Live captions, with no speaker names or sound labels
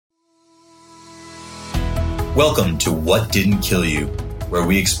Welcome to What Didn't Kill You, where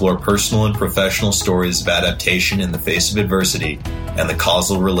we explore personal and professional stories of adaptation in the face of adversity and the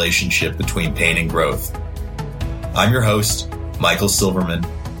causal relationship between pain and growth. I'm your host, Michael Silverman.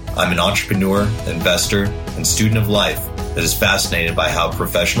 I'm an entrepreneur, investor, and student of life that is fascinated by how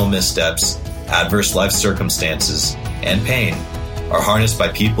professional missteps, adverse life circumstances, and pain are harnessed by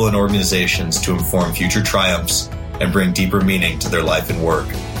people and organizations to inform future triumphs and bring deeper meaning to their life and work.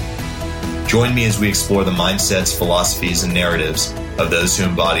 Join me as we explore the mindsets, philosophies, and narratives of those who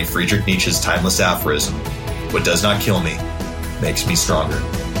embody Friedrich Nietzsche's timeless aphorism, "What does not kill me makes me stronger."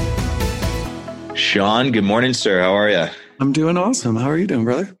 Sean, good morning, sir. How are you? I'm doing awesome. How are you doing,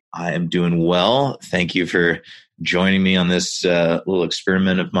 brother? I am doing well. Thank you for joining me on this little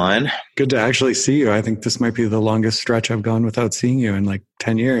experiment of mine. Good to actually see you. I think this might be the longest stretch I've gone without seeing you in like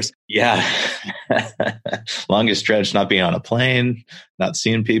 10 years. Yeah. Longest stretch, not being on a plane, not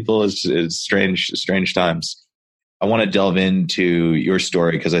seeing people is strange times. I want to delve into your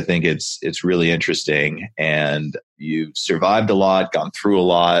story because I think it's really interesting, and you've survived a lot, gone through a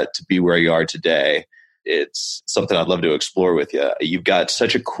lot to be where you are today. It's something I'd love to explore with you. You've got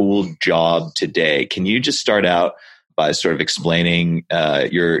such a cool job today. Can you just start out by sort of explaining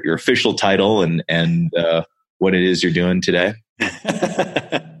your official title and what it is you're doing today?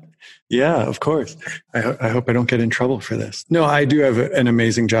 Yeah, of course. I hope I don't get in trouble for this. No, I do have an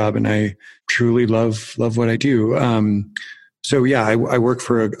amazing job, and I truly love what I do. I work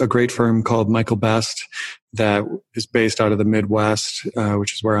for a great firm called Michael Best that is based out of the Midwest,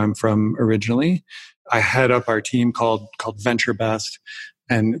 which is where I'm from originally. I head up our team called Venture Best,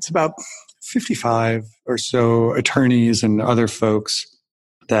 and it's about 55 or so attorneys and other folks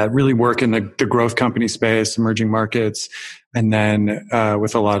that really work in the growth company space, emerging markets, and then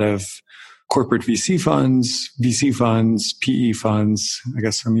with a lot of corporate VC funds, PE funds. I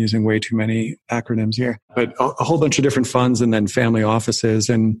guess I'm using way too many acronyms here, but a whole bunch of different funds, and then family offices.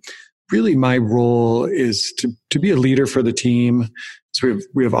 And really my role is to be a leader for the team. So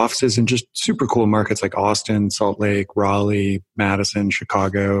we have offices in just super cool markets like Austin, Salt Lake, Raleigh, Madison,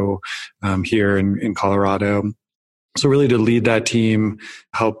 Chicago, here in Colorado. So really to lead that team,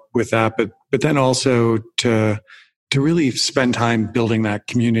 help with that, but then also to really spend time building that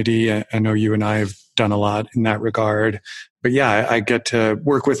community. I know you and I have done a lot in that regard. But yeah, I get to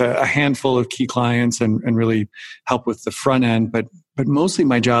work with a handful of key clients and really help with the front end. But mostly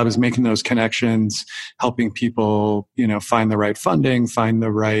my job is making those connections, helping people, find the right funding, find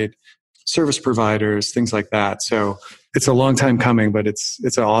the right service providers, things like that. So it's a long time coming, but it's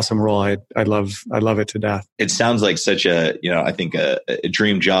an awesome role. I love it to death. It sounds like such a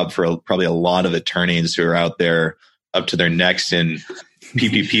dream job for probably a lot of attorneys who are out there up to their necks in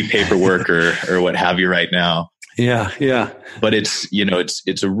PPP paperwork or what have you right now. Yeah. But it's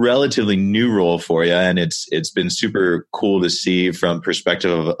a relatively new role for you, and it's been super cool to see from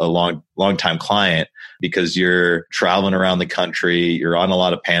perspective of a long time client, because you're traveling around the country, you're on a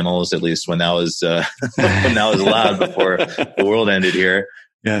lot of panels, at least when that was allowed before the world ended here.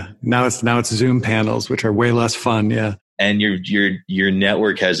 Yeah. Now it's Zoom panels, which are way less fun. Yeah. And your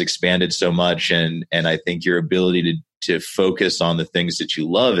network has expanded so much, and I think your ability to focus on the things that you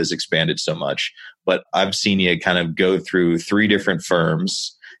love has expanded so much. But I've seen you kind of go through 3 different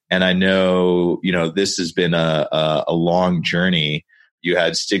firms, and I know this has been a long journey. You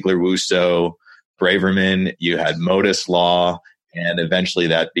had Stigler Wuso, Braverman, you had Modus Law, and eventually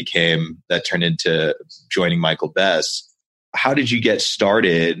that turned into joining Michael Best. How did you get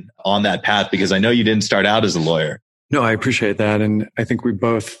started on that path? Because I know you didn't start out as a lawyer. No, I appreciate that. And I think we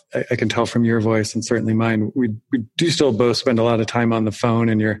both, I can tell from your voice and certainly mine, we do still both spend a lot of time on the phone,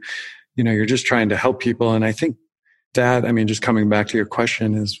 and you're just trying to help people. And I think that, just coming back to your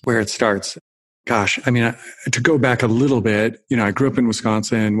question, is where it starts. Gosh, to go back a little bit, I grew up in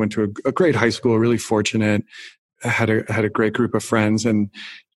Wisconsin, went to a great high school, really fortunate. I had a great group of friends, and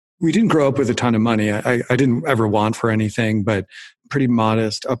we didn't grow up with a ton of money. I didn't ever want for anything, but pretty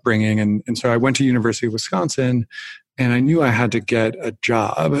modest upbringing. And so I went to University of Wisconsin, and I knew I had to get a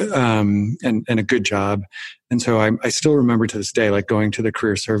job, and a good job. And so I still remember to this day, like going to the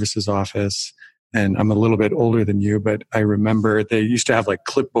career services office, and I'm a little bit older than you, but I remember they used to have like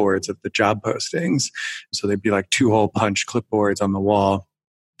clipboards of the job postings. So they'd be like 2-hole punch clipboards on the wall.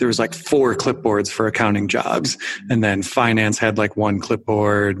 There was like 4 clipboards for accounting jobs. And then finance had like 1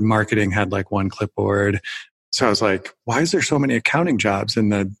 clipboard, marketing had like 1 clipboard. So I was like, why is there so many accounting jobs?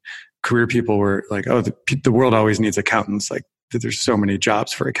 And the career people were like, oh, the world always needs accountants. Like, there's so many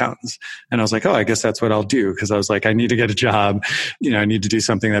jobs for accountants. And I was like, oh, I guess that's what I'll do. Cause I was like, I need to get a job. I need to do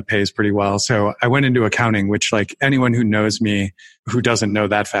something that pays pretty well. So I went into accounting, which like anyone who knows me, who doesn't know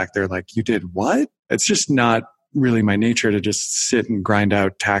that fact, they're like, you did what? It's just not really my nature to just sit and grind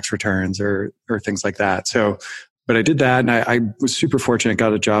out tax returns or things like that. So, but I did that, and I was super fortunate,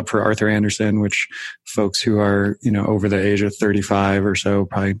 got a job for Arthur Andersen, which folks who are, over the age of 35 or so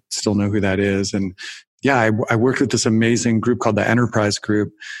probably still know who that is. And yeah, I worked with this amazing group called the Enterprise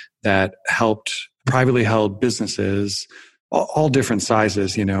Group that helped privately held businesses, all different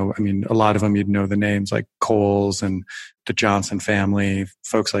sizes, a lot of them, you'd know the names like Kohl's and the Johnson family,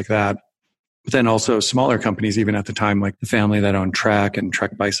 folks like that. But then also smaller companies, even at the time, like the family that owned Trek and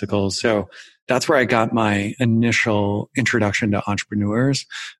Trek bicycles. So that's where I got my initial introduction to entrepreneurs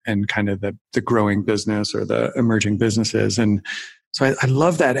and kind of the growing business or the emerging businesses. And so I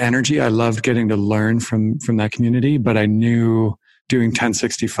love that energy. I loved getting to learn from that community, but I knew doing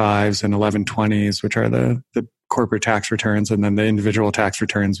 1065s and 1120s, which are the corporate tax returns, and then the individual tax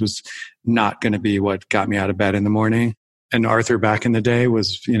returns was not going to be what got me out of bed in the morning. And Arthur back in the day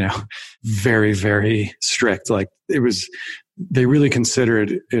was, very, very strict. Like they really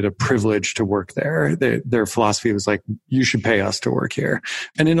considered it a privilege to work there. Their philosophy was like, you should pay us to work here.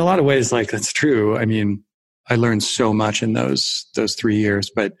 And in a lot of ways, like that's true. I mean, I learned so much in those 3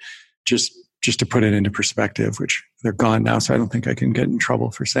 years, but just to put it into perspective, which they're gone now, so I don't think I can get in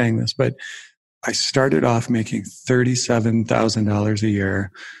trouble for saying this, but I started off making $37,000 a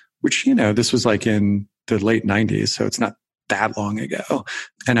year, which, this was like in the late 90s. So it's not that long ago.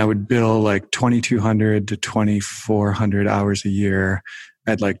 And I would bill like 2,200 to 2,400 hours a year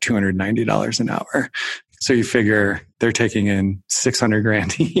at like $290 an hour. So you figure they're taking in 600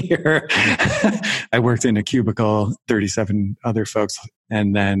 grand a year. I worked in a cubicle, 37 other folks.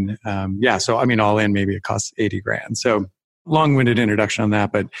 And then, so all in, maybe it costs 80 grand. So long-winded introduction on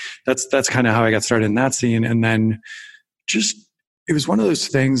that, but that's kind of how I got started in that scene. And then it was one of those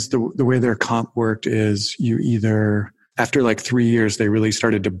things, the way their comp worked is you either, after like 3 years, they really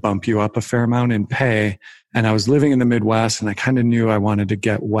started to bump you up a fair amount in pay. And I was living in the Midwest and I kind of knew I wanted to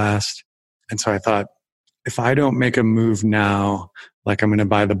get West. And so I thought, if I don't make a move now, like I'm going to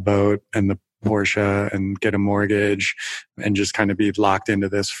buy the boat and the Porsche and get a mortgage and just kind of be locked into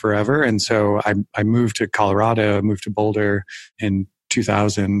this forever. And so I moved to Colorado, I moved to Boulder in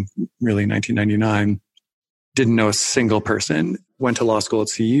 2000, really 1999. Didn't know a single person, went to law school at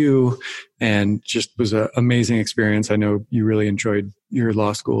CU and just was an amazing experience. I know you really enjoyed your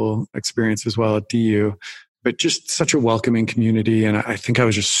law school experience as well at DU, but just such a welcoming community. And I think I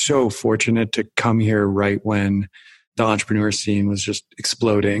was just so fortunate to come here right when the entrepreneur scene was just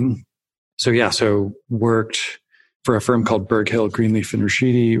exploding. So worked for a firm called Berg Hill, Greenleaf and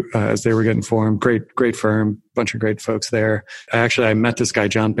Rashidi as they were getting formed. Great firm, bunch of great folks there. I met this guy,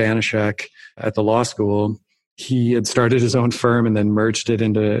 John Banashek, at the law school. He had started his own firm and then merged it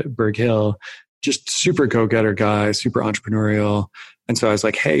into Berg Hill. Just super go-getter guy, super entrepreneurial. And so I was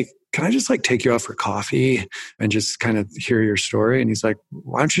like, hey, can I just like take you out for coffee and just kind of hear your story? And he's like,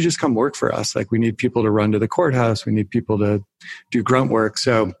 why don't you just come work for us? Like we need people to run to the courthouse. We need people to do grunt work.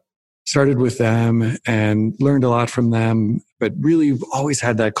 So started with them and learned a lot from them, but really always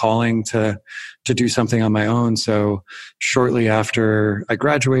had that calling to do something on my own. So shortly after I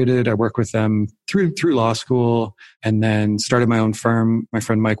graduated, I worked with them through law school and then started my own firm, my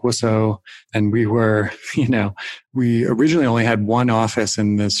friend Mike Wusso. And we were, we originally only had one office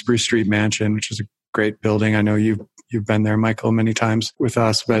in the Spruce Street Mansion, which is a great building. I know you've been there, Michael, many times with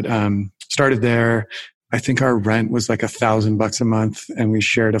us, but started there. I think our rent was like $1,000 a month and we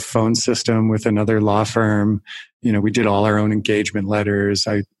shared a phone system with another law firm. We did all our own engagement letters.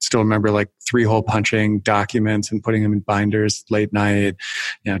 I still remember like 3-hole punching documents and putting them in binders late night,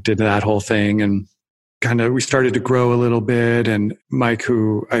 did that whole thing and kind of, we started to grow a little bit. And Mike,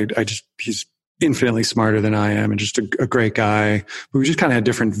 who he's infinitely smarter than I am and just a great guy, but we just kind of had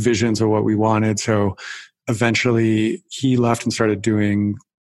different visions of what we wanted. So eventually he left and started doing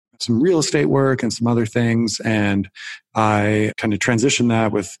some real estate work and some other things. And I kind of transitioned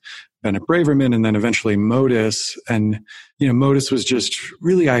that with Bennett Braverman and then eventually Modus. And, Modus was just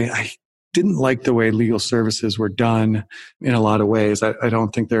really, I didn't like the way legal services were done in a lot of ways. I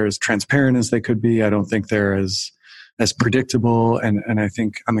don't think they're as transparent as they could be. I don't think they're as predictable. And I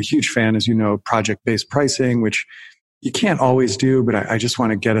think I'm a huge fan, as you know, of project-based pricing, which you can't always do, but I just want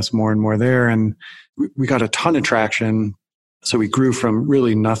to get us more and more there. And we got a ton of traction. So we grew from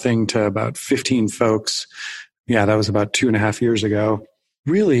really nothing to about 15 folks. Yeah, that was about 2.5 years ago.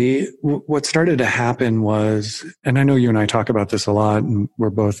 Really, what started to happen was, and I know you and I talk about this a lot, and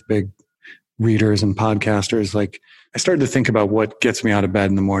we're both big readers and podcasters, like I started to think about what gets me out of bed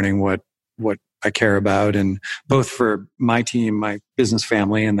in the morning, what I care about, and both for my team, my business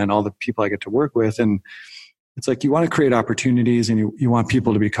family, and then all the people I get to work with. And it's like, you want to create opportunities and you want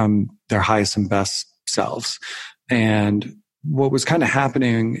people to become their highest and best selves. And what was kind of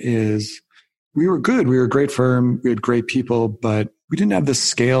happening is we were good. We were a great firm. We had great people, but we didn't have the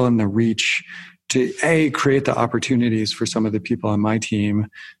scale and the reach to create the opportunities for some of the people on my team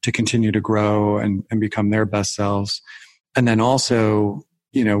to continue to grow and become their best selves. And then also,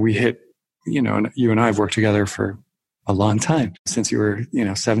 we hit, and you and I have worked together for a long time, since you were,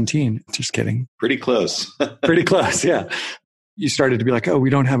 17. Just kidding. Pretty close. Pretty close. Yeah. You started to be like, oh, we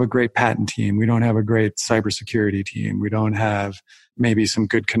don't have a great patent team. We don't have a great cybersecurity team. We don't have maybe some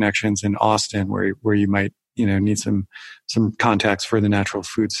good connections in Austin where you might, need some contacts for the natural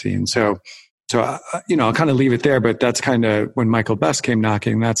food scene. So, I'll kind of leave it there, but that's kind of when Michael Best came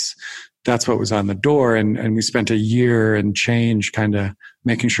knocking, that's what was on the door. And we spent a year and change kind of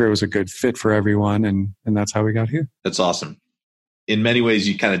making sure it was a good fit for everyone. And that's how we got here. That's awesome. In many ways,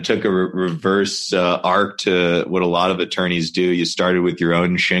 you kind of took a reverse arc to what a lot of attorneys do. You started with your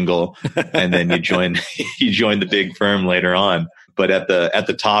own shingle, and then you joined the big firm later on, but at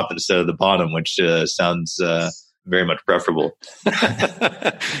the top instead of the bottom, which sounds very much preferable.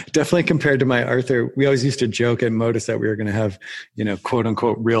 Definitely compared to my Arthur. We always used to joke at Modus that we were going to have, quote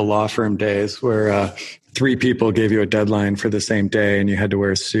unquote, real law firm days where 3 people gave you a deadline for the same day and you had to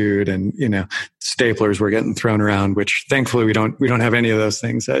wear a suit, and, staplers were getting thrown around, which thankfully we don't have any of those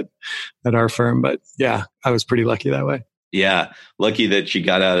things at our firm. But yeah, I was pretty lucky that way. Yeah. Lucky that you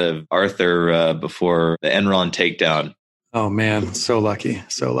got out of Arthur before the Enron takedown. Oh man, so lucky,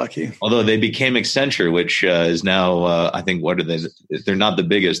 so lucky. Although they became Accenture, which is now, I think, what are they? They're not the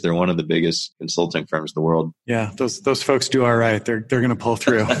biggest. They're one of the biggest consulting firms in the world. Yeah, those folks do all right. They're going to pull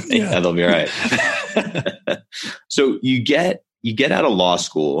through. Yeah, they'll be all right. So you get out of law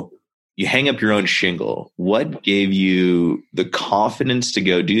school, you hang up your own shingle. What gave you the confidence to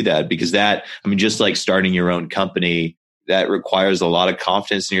go do that? Because just like starting your own company, that requires a lot of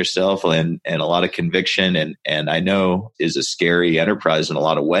confidence in yourself and a lot of conviction, and I know is a scary enterprise in a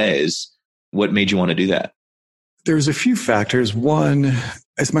lot of ways. What made you want to do that? There's a few factors. One,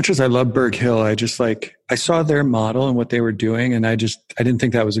 as much as I love Berg Hill, I saw their model and what they were doing, and I didn't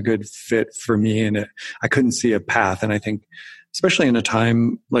think that was a good fit for me, and I couldn't see a path. And I think, especially in a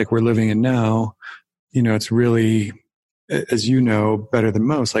time like we're living in now, it's really, as you know better than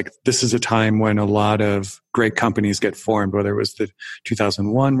most, like this is a time when a lot of great companies get formed, whether it was the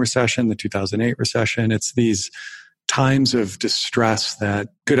 2001 recession, the 2008 recession. It's these times of distress that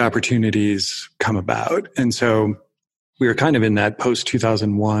good opportunities come about. And so we were kind of in that post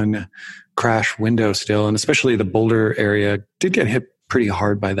 2001 crash window still. And especially the Boulder area did get hit pretty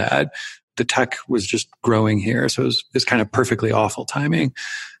hard by that. The tech was just growing here. So it was kind of perfectly awful timing.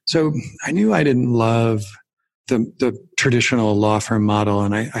 So I knew I didn't love the traditional law firm model.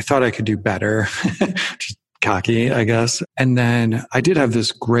 And I thought I could do better. Just cocky, I guess. And then I did have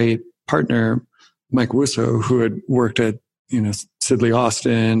this great partner, Mike Wusso, who had worked at, Sidley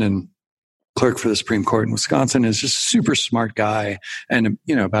Austin and clerk for the Supreme Court in Wisconsin, is just a super smart guy and,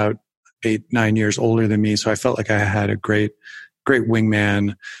 about 8-9 years older than me. So I felt like I had a great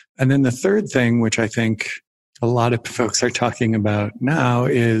wingman. And then the third thing, which I think a lot of folks are talking about now,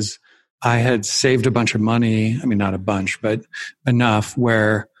 is I had saved a bunch of money. I mean, not a bunch, but enough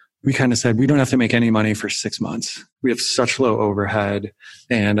where we kind of said, we don't have to make any money for 6 months. We have such low overhead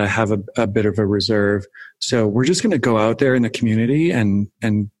and I have a bit of a reserve. So we're just going to go out there in the community, and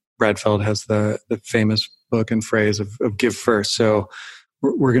Brad Feld has the famous book and phrase of give first. So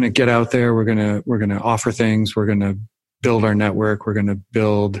we're going to get out there. We're going to offer things. We're going to build our network. We're going to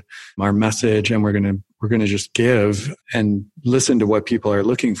build our message, and we're going to just give and listen to what people are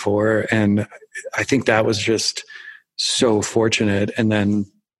looking for. And I think that was just so fortunate. And then,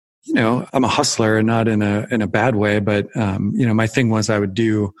 I'm a hustler, and not in a bad way, but, my thing was I would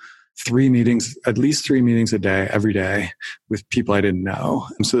do at least three meetings a day, every day, with people I didn't know.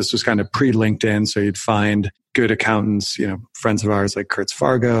 And so this was kind of pre-LinkedIn. So you'd find good accountants, friends of ours like Kurtz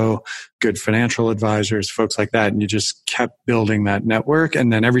Fargo, good financial advisors, folks like that. And you just kept building that network.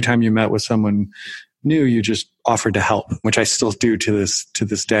 And then every time you met with someone new, you just offered to help, which I still do to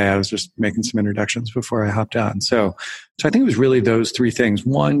this day. I was just making some introductions before I hopped on. So I think it was really those three things.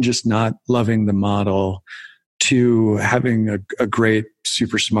 One, just not loving the model. Two, having a great,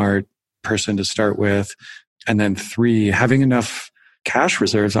 super smart person to start with. And then three, having enough cash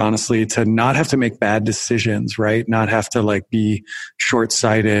reserves, honestly, to not have to make bad decisions, right? Not have to like be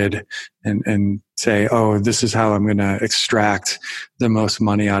short-sighted and say, oh, this is how I'm going to extract the most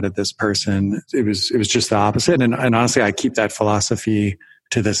money out of this person. It was just the opposite. And honestly, I keep that philosophy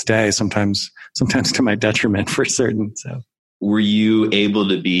to this day, sometimes to my detriment for certain. So. Were you able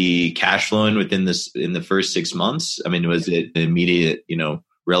to be cash flowing in the first 6 months? I mean, was it an immediate,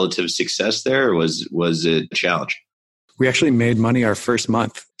 relative success there, or was it a challenge? We actually made money our first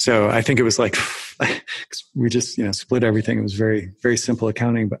month. So I think it was like, we just, split everything. It was very, very simple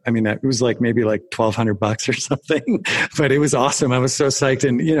accounting. But I mean, it was like maybe like $1,200 or something, but it was awesome. I was so psyched.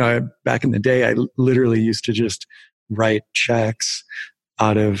 And, back in the day, I literally used to just write checks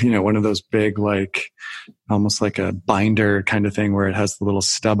out of, one of those big, like almost like a binder kind of thing where it has the little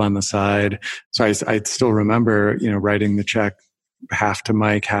stub on the side. So I still remember, writing the check half to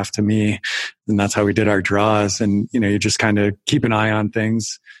Mike, half to me. And that's how we did our draws. And, you just kind of keep an eye on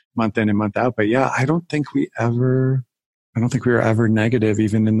things month in and month out. But yeah, I don't think we were ever negative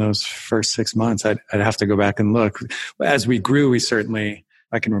even in those first 6 months. I'd have to go back and look. As we grew,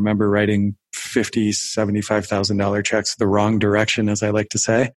 I can remember writing $50,000, $75,000 checks the wrong direction, as I like to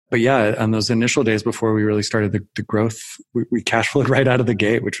say. But yeah, on those initial days before we really started the growth, we cash flowed right out of the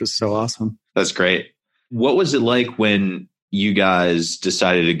gate, which was so awesome. That's great. What was it like when you guys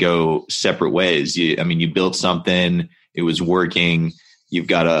decided to go separate ways? You built something, it was working. You've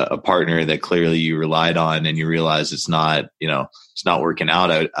got a partner that clearly you relied on, and you realize it's not working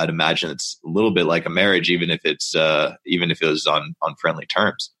out. I'd imagine it's a little bit like a marriage, even if it was on friendly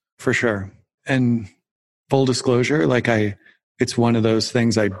terms. For sure. And full disclosure, it's one of those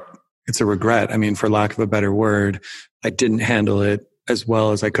things it's a regret. I mean, for lack of a better word, I didn't handle it as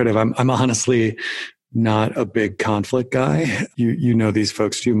well as I could have. I'm honestly not a big conflict guy. You know these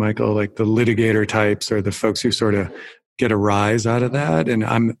folks too, Michael, like the litigator types or the folks who sort of get a rise out of that. And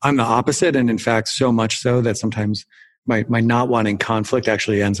I'm the opposite. And in fact, so much so that sometimes my not wanting conflict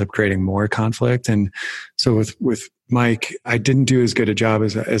actually ends up creating more conflict. And so with Mike, I didn't do as good a job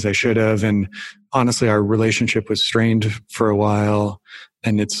as I should have. And honestly, our relationship was strained for a while,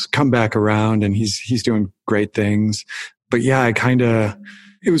 and it's come back around, and he's doing great things. But yeah,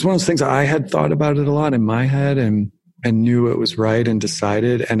 it was one of those things I had thought about it a lot in my head and knew it was right and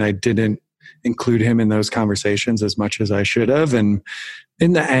decided. And I didn't include him in those conversations as much as I should have. And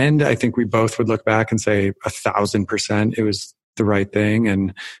in the end, I think we both would look back and say 1,000% it was the right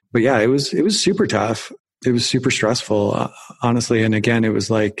thing. But yeah, it was super tough. It was super stressful, honestly. And again, it was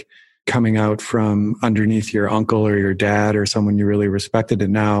like coming out from underneath your uncle or your dad or someone you really respected.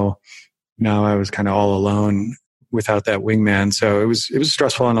 And now I was kind of all alone without that wingman. So it was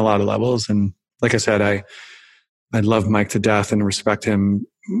stressful on a lot of levels. And like I said, I love Mike to death and respect him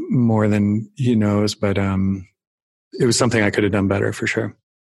more than he knows, but it was something I could have done better for sure.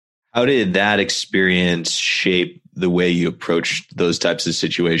 How did that experience shape the way you approached those types of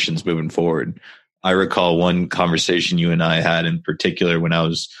situations moving forward? I recall one conversation you and I had in particular when I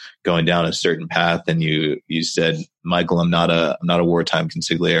was going down a certain path, and you said, "Michael, I'm not a wartime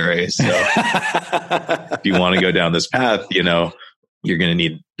consigliere. So if you want to go down this path, you're going to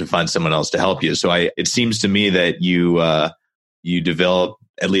need to find someone else to help you." So it seems to me that you develop,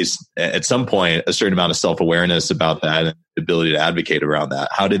 at least at some point, a certain amount of self-awareness about that and the ability to advocate around that.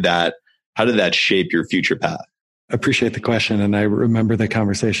 How did that shape your future path? I appreciate the question. And I remember the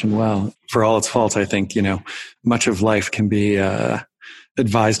conversation well. For all its faults, I think, much of life can be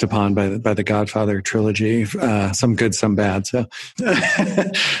advised upon by the Godfather trilogy, some good, some bad. So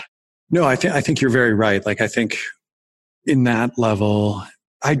no, I think you're very right. Like, I think in that level,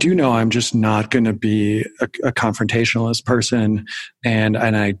 I do know I'm just not going to be a confrontationalist person, and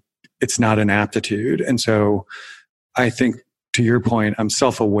it's not an aptitude. And so I think, to your point, I'm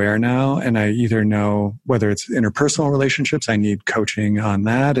self-aware now, and I either know whether it's interpersonal relationships, I need coaching on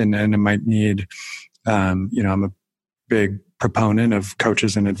that, and I might need, I'm a big proponent of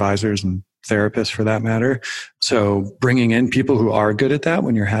coaches and advisors and therapists for that matter. So bringing in people who are good at that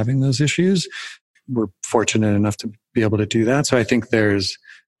when you're having those issues, we're fortunate enough to be able to do that. So I think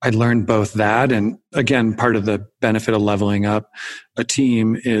I learned both that. And again, part of the benefit of leveling up a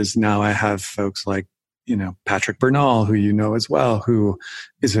team is now I have folks like, Patrick Bernal, who you know as well, who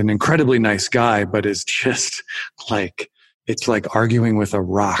is an incredibly nice guy, but is just like, it's like arguing with a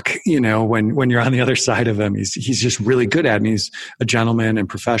rock, when you're on the other side of him. He's just really good at it, and he's a gentleman and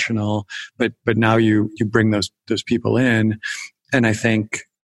professional. But now you bring those people in, and I think,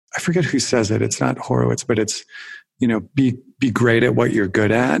 I forget who says it. It's not Horowitz, but it's, be be great at what you're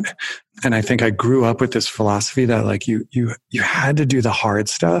good at. And I think I grew up with this philosophy that like you had to do the hard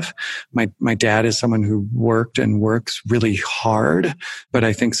stuff. My dad is someone who worked and works really hard, but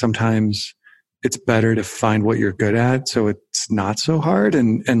I think sometimes it's better to find what you're good at so it's not so hard.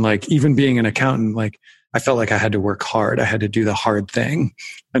 And like even being an accountant, like I felt like I had to work hard. I had to do the hard thing.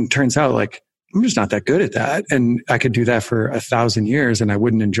 And it turns out like I'm just not that good at that. And I could do that for 1,000 years and I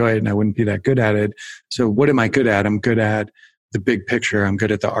wouldn't enjoy it and I wouldn't be that good at it. So what am I good at? I'm good at the big picture. I'm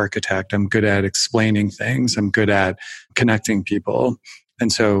good at the architect. I'm good at explaining things. I'm good at connecting people.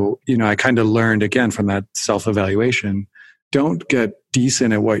 And so, I kind of learned again from that self-evaluation, don't get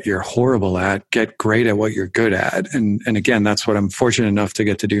decent at what you're horrible at, get great at what you're good at. And again, that's what I'm fortunate enough to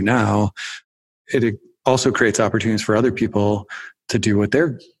get to do now. It also creates opportunities for other people to do what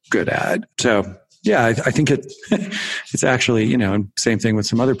they're good at. So yeah, I think it's actually, same thing with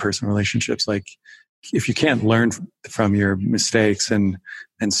some other personal relationships. Like if you can't learn from your mistakes and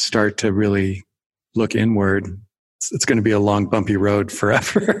start to really look inward, it's going to be a long, bumpy road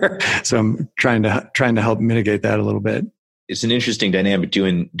forever. So I'm trying to help mitigate that a little bit. It's an interesting dynamic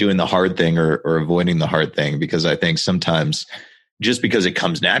doing the hard thing or avoiding the hard thing, because I think sometimes just because it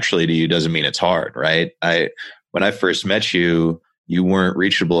comes naturally to you doesn't mean it's hard, right? When I first met you, you weren't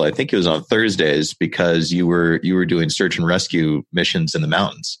reachable. I think it was on Thursdays because you were doing search and rescue missions in the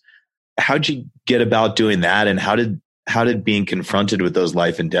mountains. How'd you get about doing that? And how did being confronted with those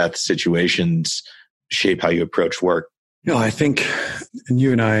life and death situations shape how you approach work? I think, and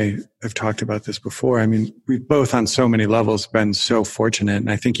you and I have talked about this before. I mean, we've both on so many levels been so fortunate. And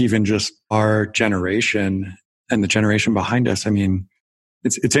I think even just our generation and the generation behind us, I mean,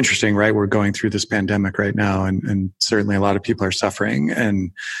 it's interesting, right? We're going through this pandemic right now and certainly a lot of people are suffering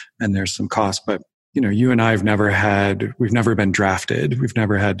and there's some cost, but you and I we've never been drafted. We've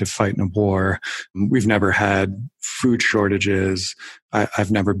never had to fight in a war. We've never had food shortages.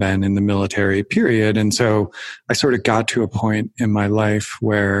 I've never been in the military, period. And so I sort of got to a point in my life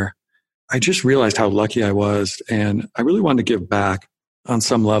where I just realized how lucky I was. And I really wanted to give back on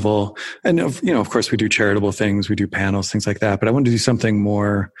some level. And, of course we do charitable things. We do panels, things like that. But I wanted to do something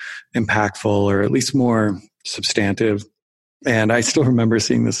more impactful or at least more substantive. And I still remember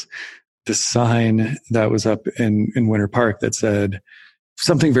seeing this sign that was up in Winter Park that said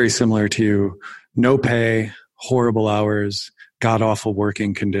something very similar to no pay, horrible hours, god-awful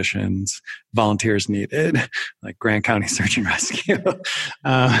working conditions, volunteers needed, like Grant County Search and Rescue.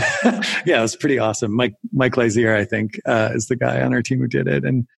 Yeah, it was pretty awesome. Mike Lazier, I think, is the guy on our team who did it.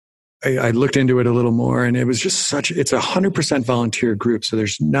 And I looked into it a little more and it was just it's 100% volunteer group. So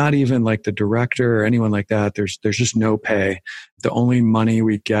there's not even like the director or anyone like that. There's just no pay. The only money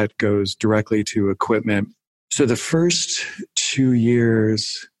we get goes directly to equipment. So the first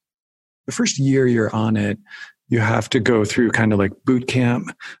year you're on it, you have to go through kind of like boot camp,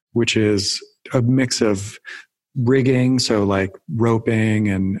 which is a mix of rigging, so like roping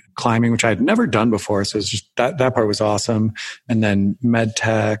and climbing, which I had never done before. So it's just that part was awesome. And then med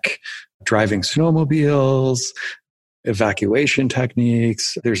tech, driving snowmobiles, evacuation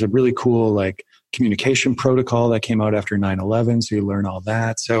techniques. There's a really cool like communication protocol that came out after 9/11. So you learn all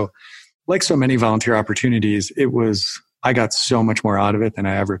that. So like so many volunteer opportunities, I got so much more out of it than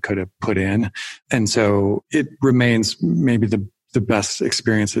I ever could have put in. And so it remains maybe the best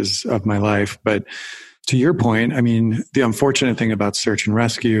experiences of my life. But to your point, I mean, the unfortunate thing about search and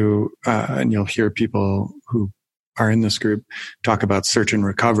rescue, and you'll hear people who are in this group talk about search and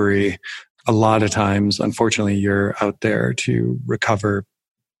recovery. A lot of times, unfortunately, you're out there to recover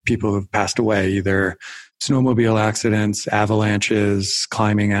people who've passed away, either snowmobile accidents, avalanches,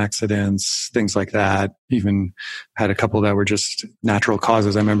 climbing accidents, things like that. Even had a couple that were just natural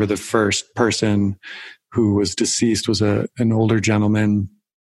causes. I remember the first person who was deceased was an older gentleman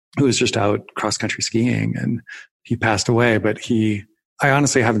who was just out cross-country skiing and he passed away. But I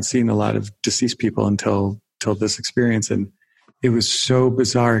honestly haven't seen a lot of deceased people until this experience. And it was so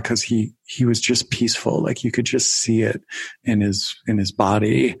bizarre because he was just peaceful. Like you could just see it in his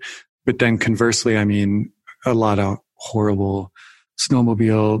body. But then conversely, I mean, a lot of horrible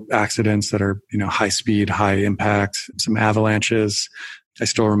snowmobile accidents that are, high speed, high impact, some avalanches. I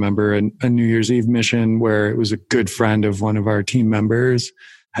still remember a New Year's Eve mission where it was a good friend of one of our team members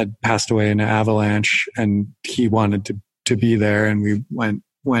had passed away in an avalanche and he wanted to be there. And we went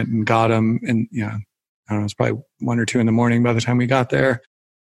and got him. And, I don't know, it was probably 1 or 2 in the morning by the time we got there.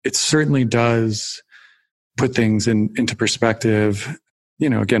 It certainly does put things into perspective.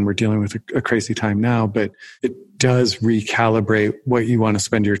 Again, we're dealing with a crazy time now, but it does recalibrate what you want to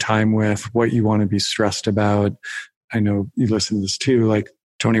spend your time with, what you want to be stressed about. I know you listen to this too, like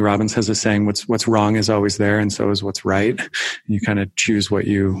Tony Robbins has a saying, what's wrong is always there, and so is what's right. You kind of choose what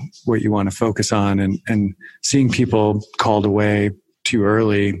you want to focus on, and seeing people called away too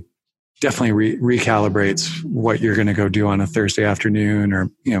early definitely recalibrates what you're going to go do on a Thursday afternoon, or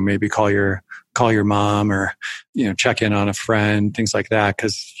maybe call your mom, or check in on a friend, things like that,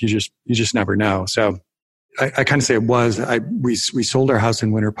 because you just never know. So I kind of say we sold our house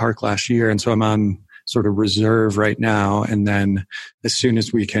in Winter Park last year, and so I'm on sort of reserve right now. And then as soon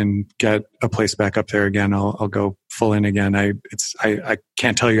as we can get a place back up there again, I'll go full in again. I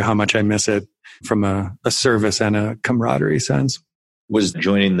can't tell you how much I miss it from a service and a camaraderie sense. Was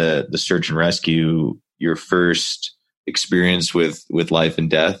joining the search and rescue your first experience with life and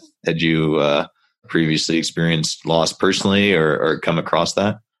death? Had you previously experienced loss personally, or come across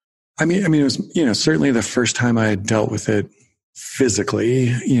that? I mean, it was, certainly the first time I had dealt with it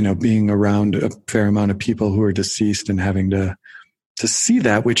physically, being around a fair amount of people who are deceased and having to see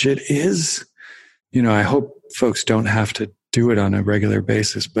that, which it is, I hope folks don't have to do it on a regular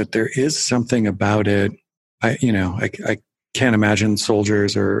basis, but there is something about it. I can't imagine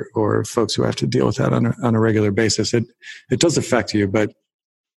soldiers or folks who have to deal with that on a regular basis. It does affect you, but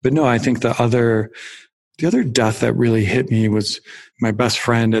no, I think the other death that really hit me was my best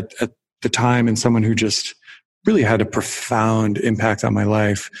friend at the time, and someone who just really had a profound impact on my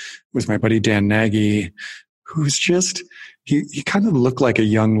life, was my buddy Dan Nagy, who's just, he kind of looked like a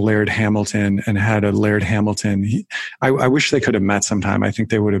young Laird Hamilton and had a Laird Hamilton. I wish they could have met sometime. I think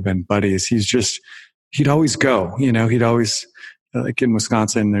they would have been buddies. He'd always go, he'd always, like in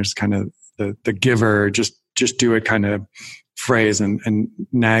Wisconsin, there's kind of the giver, just do it kind of phrase. And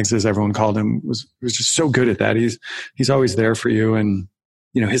Nags, as everyone called him, was just so good at that. He's always there for you. And,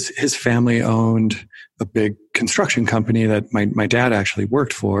 his family owned a big construction company that my dad actually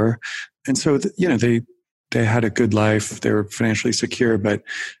worked for. And so, they had a good life. They were financially secure, but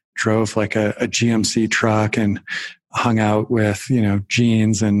drove like a GMC truck and hung out with,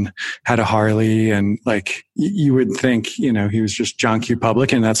 jeans, and had a Harley. And like, you would think, he was just John Q.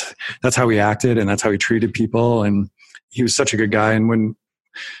 Public, and that's how he acted, and that's how he treated people. And he was such a good guy. And when,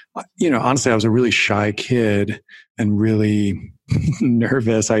 honestly, I was a really shy kid and really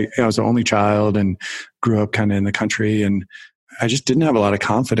nervous. I was the only child and grew up kind of in the country, and I just didn't have a lot of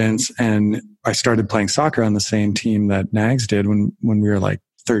confidence. And I started playing soccer on the same team that Nags did when we were like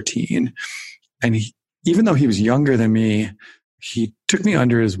 13. And even though he was younger than me, he took me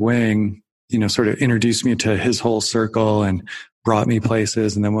under his wing, sort of introduced me to his whole circle and brought me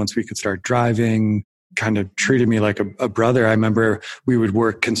places. And then once we could start driving, kind of treated me like a brother. I remember we would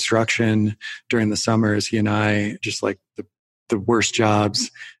work construction during the summers, he and I, just like the worst jobs.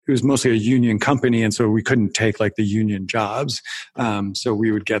 It was mostly a union company, and so we couldn't take like the union jobs. So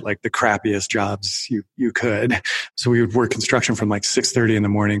we would get like the crappiest jobs you could. So we would work construction from like 6:30 in the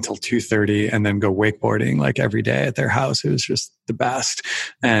morning till 2:30, and then go wakeboarding like every day at their house. It was just the best.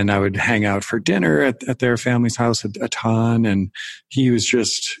 And I would hang out for dinner at their family's house a ton. And he was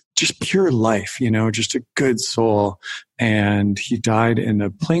just pure life, just a good soul. And he died in a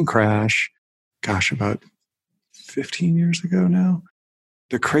plane crash, about 15 years ago now.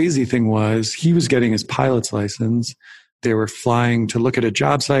 The crazy thing was, he was getting his pilot's license. They were flying to look at a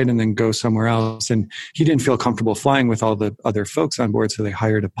job site and then go somewhere else. And he didn't feel comfortable flying with all the other folks on board. So they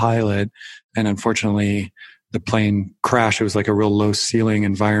hired a pilot. And unfortunately, the plane crashed. It was like a real low ceiling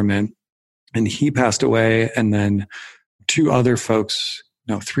environment. And he passed away. And then three other folks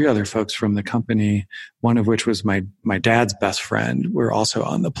from the company, one of which was my dad's best friend, were also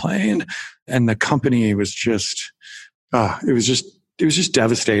on the plane. And the company was just, it was just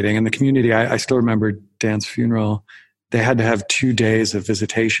devastating. And the community, I still remember Dan's funeral. They had to have 2 days of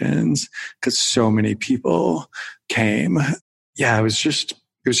visitations because so many people came. Yeah, it was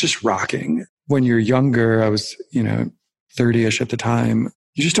just rocking. When you're younger, I was, 30-ish at the time.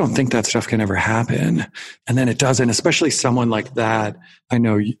 You just don't think that stuff can ever happen. And then it does. And especially someone like that, I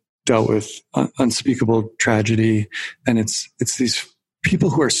know you dealt with unspeakable tragedy. And it's these people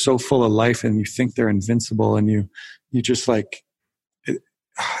who are so full of life, and you think they're invincible, and you just like,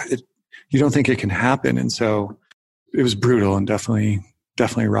 you don't think it can happen. And so it was brutal and definitely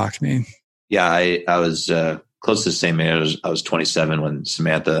rocked me. Yeah. I was close to the same age. I was 27 when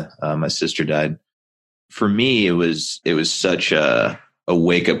Samantha, my sister, died. For me, it was such a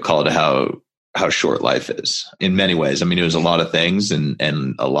wake up call to how short life is in many ways. I mean, it was a lot of things and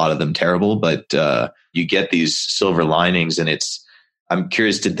a lot of them terrible, but you get these silver linings, and I'm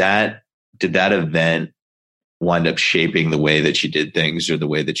curious, did that event wind up shaping the way that you did things, or the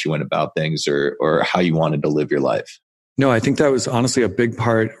way that you went about things, or how you wanted to live your life? No, I think that was honestly a big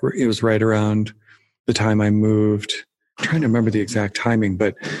part. It was right around the time I moved I'm trying to remember the exact timing,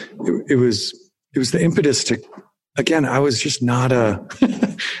 but it was the impetus to, again, I was just not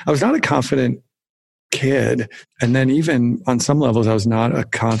I was not a confident kid. And then even on some levels, I was not a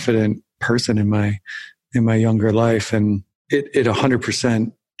confident person in my younger life. And it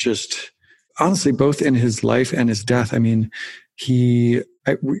 100% just, honestly, both in his life and his death. I mean,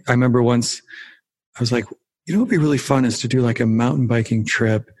 I remember once I was like, you know, what'd be really fun is to do like a mountain biking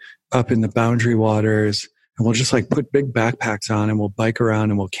trip up in the Boundary Waters, and we'll just like put big backpacks on and we'll bike around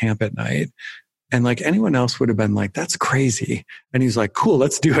and we'll camp at night. And like anyone else would have been like, that's crazy. And he's like, cool,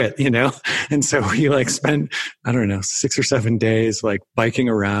 let's do it, you know? And so he like spent, I don't know, 6 or 7 days like biking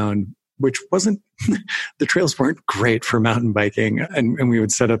around, which wasn't, the trails weren't great for mountain biking. And we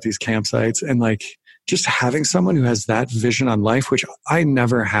would set up these campsites, and like just having someone who has that vision on life, which I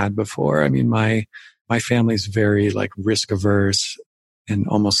never had before. I mean, my family's very like risk averse and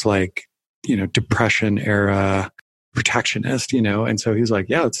almost like, you know, depression era protectionist, you know? And so he's like,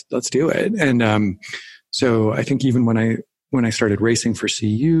 yeah, let's do it. And, so I think even when I started racing for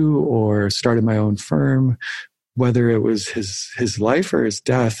CU or started my own firm, whether it was his life or his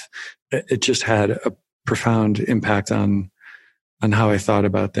death, it just had a profound impact on how I thought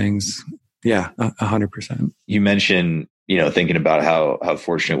about things. Yeah, 100%. You mentioned, you know, thinking about how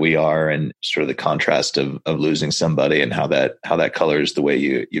fortunate we are and sort of the contrast of losing somebody and how that colors the way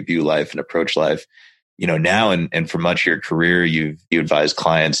you view life and approach life. You know, now and for much of your career, you advise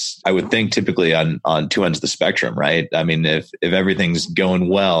clients, I would think typically on two ends of the spectrum, right? I mean, if everything's going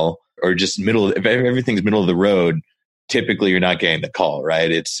well or just if everything's middle of the road, typically you're not getting the call,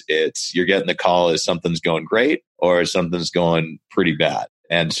 right? It's you're getting the call as something's going great or something's going pretty bad.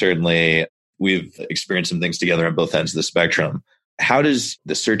 And certainly we've experienced some things together on both ends of the spectrum. How does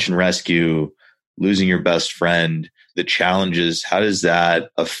the search and rescue, losing your best friend, the challenges, how does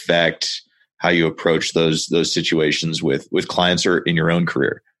that affect how you approach those situations with clients or in your own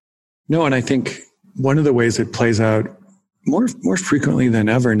career? No, and I think one of the ways it plays out more frequently than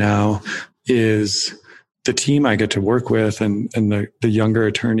ever now is the team I get to work with and the younger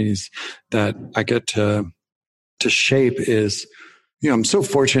attorneys that I get to shape is, you know, I'm so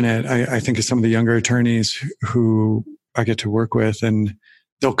fortunate. I think of some of the younger attorneys who I get to work with, and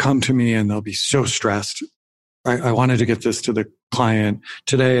they'll come to me and they'll be so stressed. I wanted to get this to the client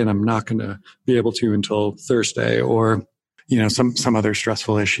today and I'm not going to be able to until Thursday, or, you know, some other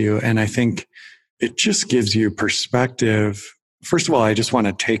stressful issue. And I think it just gives you perspective. First of all, I just want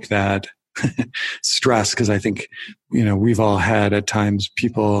to take that stress, because I think, you know, we've all had at times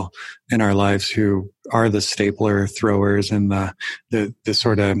people in our lives who are the stapler throwers and the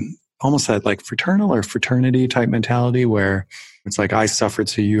sort of almost that like fraternal or fraternity type mentality where it's like, I suffered,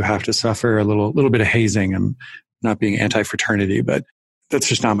 so you have to suffer. A little bit of hazing. I'm not being anti-fraternity, but that's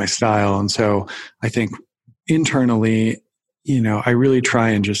just not my style. And so I think internally, you know, I really try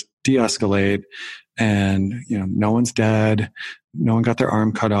and just de-escalate, and, you know, no one's dead. No one got their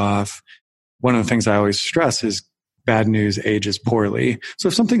arm cut off. One of the things I always stress is bad news ages poorly. So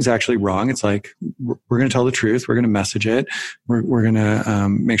if something's actually wrong, it's like, we're going to tell the truth. We're going to message it. We're going to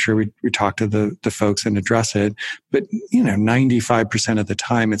make sure we talk to the folks and address it. But, you know, 95% of the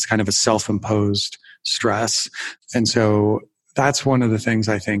time, it's kind of a self-imposed stress. And so that's one of the things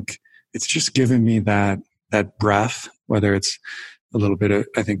I think it's just given me that breath, whether it's a little bit of,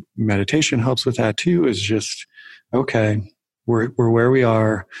 I think meditation helps with that too, is just, okay, we're where we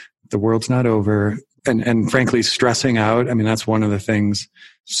are. The world's not over. And frankly, stressing out, I mean, that's one of the things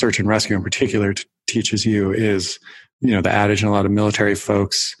search and rescue in particular teaches you is, you know, the adage in a lot of military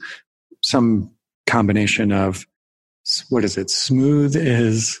folks, some combination of, what is it? Smooth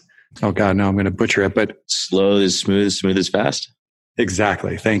is, oh God, no, I'm going to butcher it, but slow is smooth is fast.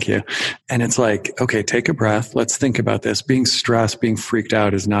 Exactly. Thank you. And it's like, okay, take a breath. Let's think about this. Being stressed, being freaked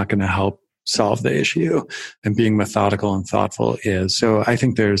out is not going to help solve the issue, and being methodical and thoughtful is. So I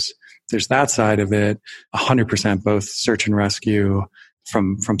think there's that side of it, 100%, both search and rescue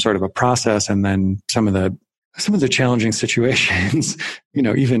from sort of a process, and then some of the challenging situations, you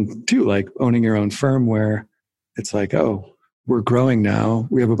know, even too, like owning your own firm where it's like, oh, we're growing now.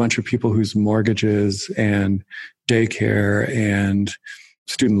 We have a bunch of people whose mortgages and daycare and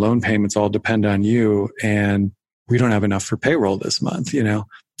student loan payments all depend on you, and we don't have enough for payroll this month, you know.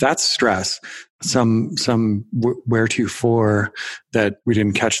 That's stress. Some wheretofore that we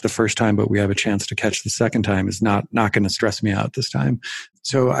didn't catch the first time, but we have a chance to catch the second time is not going to stress me out this time.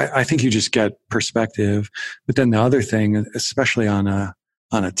 So I think you just get perspective. But then the other thing, especially on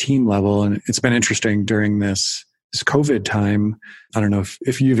a team level, and it's been interesting during this COVID time. I don't know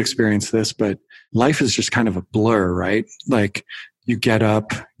if you've experienced this, but life is just kind of a blur, right? Like you get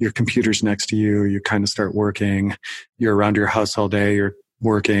up, your computer's next to you, you kind of start working, you're around your house all day, you're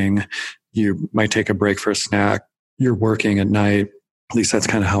working, you might take a break for a snack, you're working at night. At least that's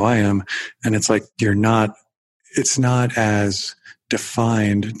kind of how I am. And it's like, it's not as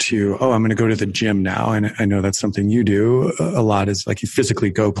defined to, oh, I'm going to go to the gym now. And I know that's something you do a lot, is like you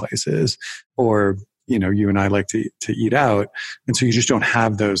physically go places, or, you and I like to eat out. And so you just don't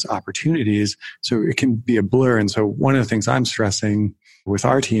have those opportunities. So it can be a blur. And so one of the things I'm stressing with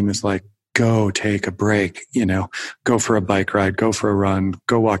our team is like, go take a break, go for a bike ride, go for a run,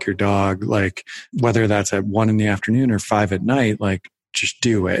 go walk your dog. Like whether that's at 1 p.m. or 5 p.m, like just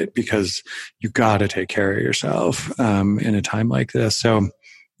do it, because you got to take care of yourself in a time like this. So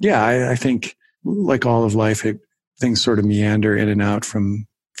yeah, I think like all of life, things sort of meander in and out from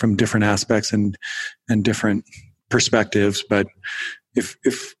different aspects and different perspectives. But if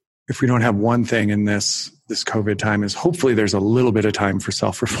we don't have one thing in this COVID time, is hopefully there's a little bit of time for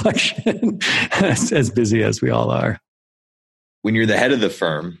self-reflection as busy as we all are. When you're the head of the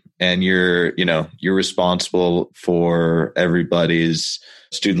firm and you're responsible for everybody's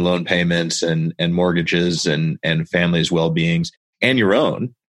student loan payments and mortgages and families' well-beings and your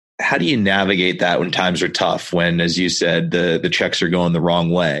own, how do you navigate that when times are tough, when, as you said, the checks are going the wrong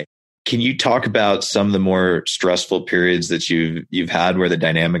way? Can you talk about some of the more stressful periods that you've had where the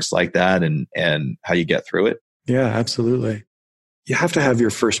dynamics like that and how you get through it? Yeah, absolutely. You have to have your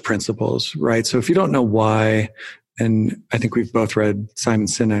first principles, right? So if you don't know why, and I think we've both read Simon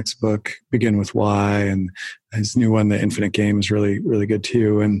Sinek's book, Begin with Why, and his new one, The Infinite Game, is really, really good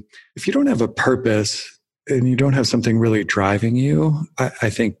too. And if you don't have a purpose and you don't have something really driving you,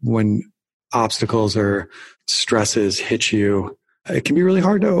 I think when obstacles or stresses hit you, it can be really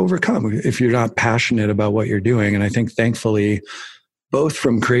hard to overcome if you're not passionate about what you're doing. And I think thankfully, both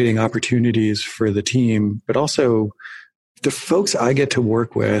from creating opportunities for the team, but also the folks I get to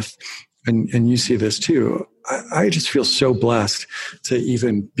work with, and you see this too, I just feel so blessed to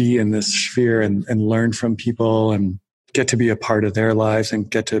even be in this sphere and learn from people and get to be a part of their lives and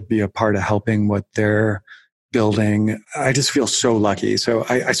get to be a part of helping what they're building. I just feel so lucky. So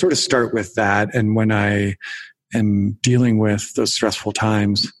I sort of start with that. And when I am dealing with those stressful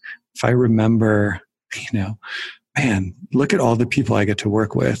times, if I remember, man, look at all the people I get to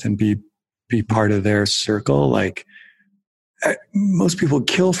work with and be part of their circle. Like, most people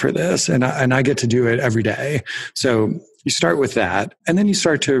kill for this, and I get to do it every day. So you start with that, and then you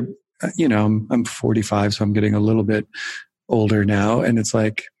start to, I'm 45, so I'm getting a little bit older now. And it's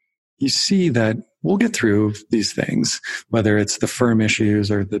like, you see that we'll get through these things, whether it's the firm issues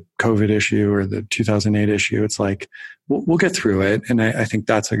or the COVID issue or the 2008 issue. It's like, we'll get through it. And I think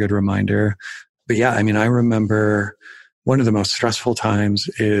that's a good reminder. But yeah, I remember one of the most stressful times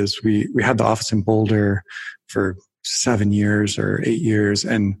is we had the office in Boulder for 7 years or 8 years,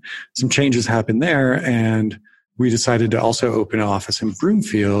 and some changes happened there. And we decided to also open an office in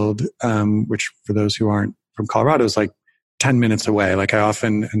Broomfield, which for those who aren't from Colorado is like 10 minutes away. Like I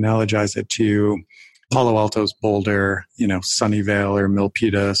often analogize it to Palo Alto's Boulder, Sunnyvale or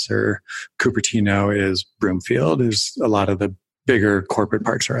Milpitas or Cupertino is Broomfield. There's a lot of the bigger corporate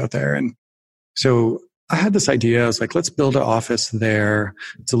parks are out there. And so I had this idea. I was like, let's build an office there.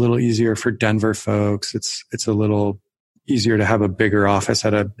 It's a little easier for Denver folks. It's a little easier to have a bigger office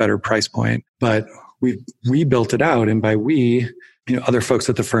at a better price point. But we built it out. And by we, other folks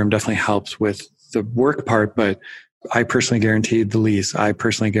at the firm definitely helped with the work part, but I personally guaranteed the lease. I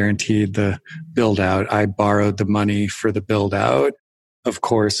personally guaranteed the build out. I borrowed the money for the build out. Of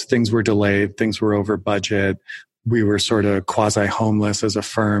course, things were delayed. Things were over budget. We were sort of quasi homeless as a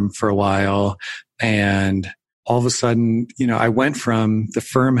firm for a while. And all of a sudden, I went from the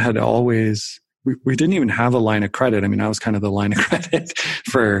firm had always, we didn't even have a line of credit. I was kind of the line of credit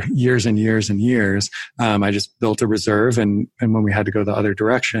for years and years and years. I just built a reserve. And when we had to go the other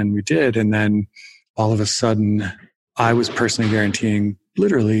direction, we did. And then all of a sudden, I was personally guaranteeing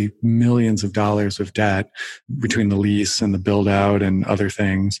literally millions of dollars of debt between the lease and the build out and other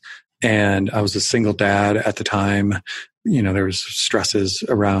things. And I was a single dad at the time. There was stresses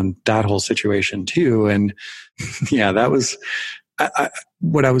around that whole situation too. And yeah, that was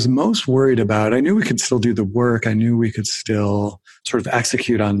what I was most worried about. I knew we could still do the work. I knew we could still sort of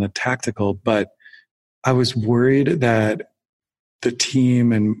execute on the tactical, but I was worried that the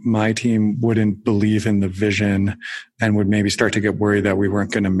team and my team wouldn't believe in the vision and would maybe start to get worried that we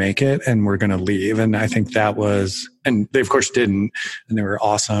weren't going to make it and we're going to leave. And I think that was, and they of course didn't, and they were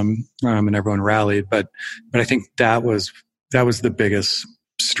awesome, and everyone rallied. But I think that was the biggest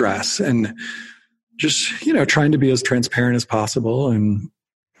stress, and just, trying to be as transparent as possible and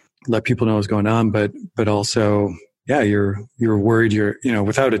let people know what's going on, but also yeah, you're worried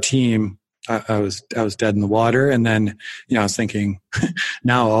without a team, I was dead in the water. And then, I was thinking,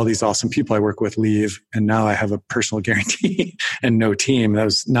 now all these awesome people I work with leave, and now I have a personal guarantee and no team. That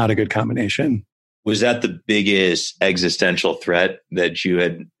was not a good combination. Was that the biggest existential threat that you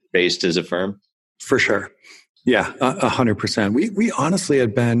had faced as a firm? For sure. Yeah, 100%. We honestly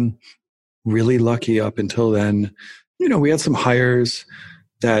had been really lucky up until then. We had some hires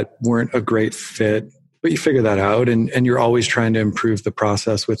that weren't a great fit, but you figure that out, and you're always trying to improve the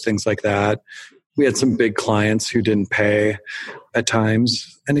process with things like that. We had some big clients who didn't pay at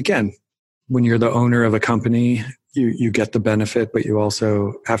times. And again, when you're the owner of a company, you get the benefit, but you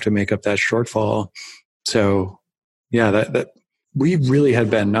also have to make up that shortfall. So yeah, that we really had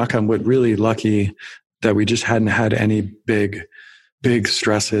been, knock on wood, really lucky that we just hadn't had any big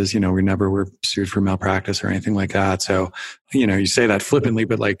stresses. We never were sued for malpractice or anything like that. So, you say that flippantly,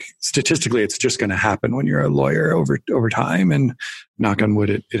 but like statistically, it's just going to happen when you're a lawyer over time, and knock on wood,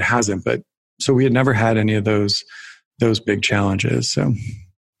 it hasn't. But so we had never had any of those big challenges. So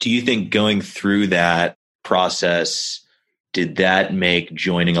do you think going through that process, did that make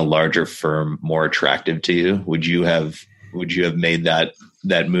joining a larger firm more attractive to you? Would you have made that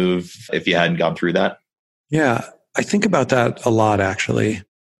move if you hadn't gone through that? Yeah, I think about that a lot, actually,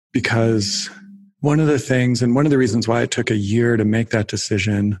 because one of the things and one of the reasons why it took a year to make that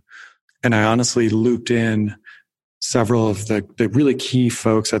decision, and I honestly looped in several of the really key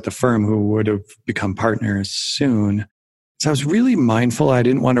folks at the firm who would have become partners soon. So I was really mindful. I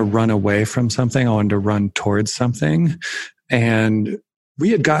didn't want to run away from something. I wanted to run towards something. And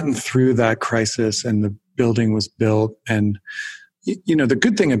we had gotten through that crisis, and the building was built. And, the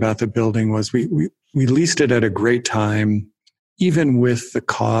good thing about the building was we leased it at a great time. Even with the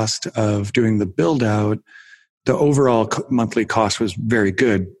cost of doing the build out, the overall monthly cost was very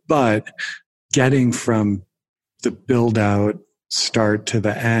good. But getting from the build out start to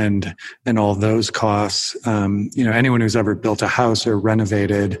the end and all those costs, anyone who's ever built a house or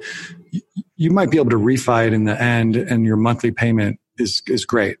renovated, you might be able to refi it in the end, and your monthly payment is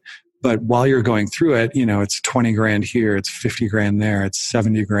great. But while you're going through it, it's 20 grand here, it's 50 grand there, it's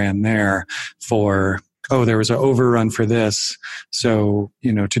 70 grand there for, there was an overrun for this. So,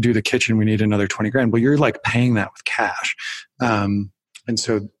 to do the kitchen, we need another 20 grand. Well, you're like paying that with cash. And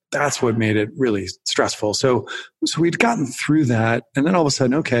so that's what made it really stressful. So we'd gotten through that. And then all of a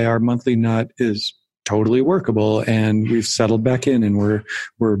sudden, okay, our monthly nut is totally workable, and we've settled back in, and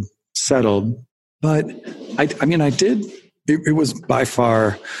we're settled. But it was by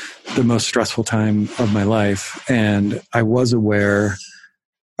far the most stressful time of my life. And I was aware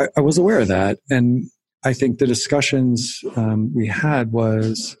of that. And I think the discussions we had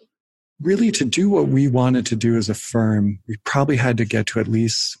was really to do what we wanted to do as a firm. We probably had to get to at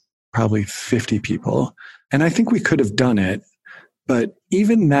least probably 50 people. And I think we could have done it. But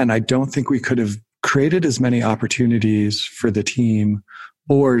even then, I don't think we could have created as many opportunities for the team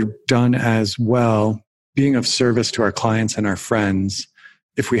or done as well being of service to our clients and our friends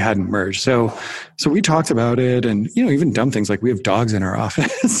if we hadn't merged. So we talked about it, and, even dumb things like we have dogs in our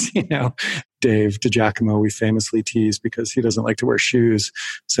office, Dave DiGiacomo, we famously tease because he doesn't like to wear shoes.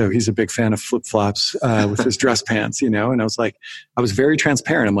 So he's a big fan of flip-flops with his dress pants, and I was very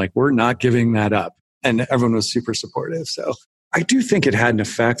transparent. I'm like, we're not giving that up. And everyone was super supportive. So I do think it had an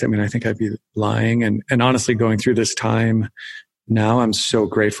effect. I think I'd be lying. And honestly, going through this time now, I'm so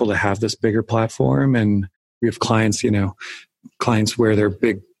grateful to have this bigger platform. And we have clients where their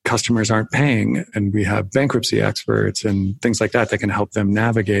big customers aren't paying, and we have bankruptcy experts and things like that can help them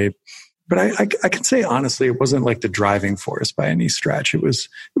navigate. But I can say honestly, it wasn't like the driving force by any stretch. It was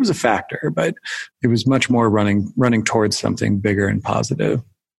a factor, but it was much more running towards something bigger and positive.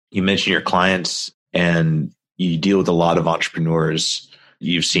 You mentioned your clients, and you deal with a lot of entrepreneurs.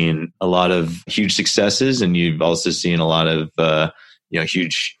 You've seen a lot of huge successes, and you've also seen a lot of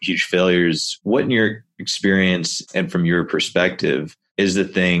huge failures. What, in your experience and from your perspective, is the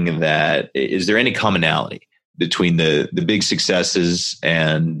thing is there any commonality between the big successes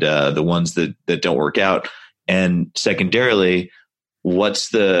and the ones that don't work out? And secondarily, what's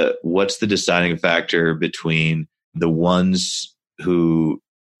the deciding factor between the ones who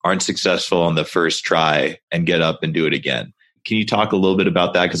aren't successful on the first try and get up and do it again? Can you talk a little bit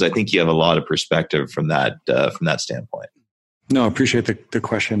about that? Because I think you have a lot of perspective from that standpoint. No, I appreciate the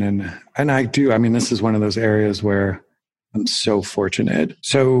question. And I do. This is one of those areas where I'm so fortunate.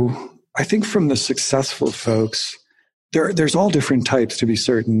 So I think from the successful folks, there's all different types, to be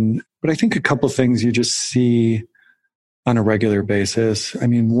certain. But I think a couple things you just see on a regular basis.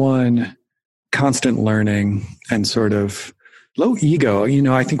 One, constant learning and sort of low ego.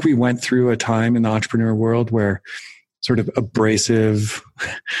 I think we went through a time in the entrepreneur world where sort of abrasive,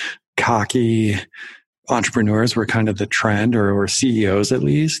 cocky entrepreneurs were kind of the trend, or CEOs at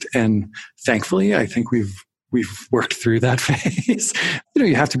least. And thankfully, I think we've worked through that phase.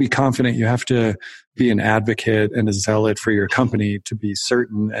 You have to be confident. You have to be an advocate and a zealot for your company to be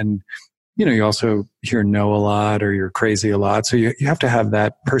certain. And, you also hear no a lot, or you're crazy a lot. So you have to have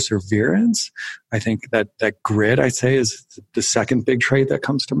that perseverance. I think that grit, I'd say, is the second big trait that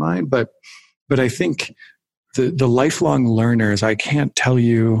comes to mind. But I think the lifelong learners, I can't tell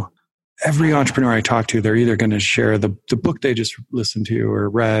you, every entrepreneur I talk to, they're either going to share the book they just listened to or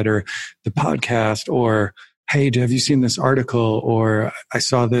read, or the podcast, or, hey, have you seen this article? Or I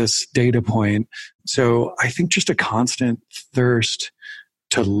saw this data point. So I think just a constant thirst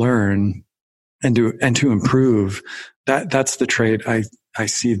to learn and to improve, that's the trait I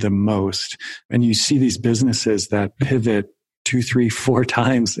see the most. And you see these businesses that pivot 2, 3, 4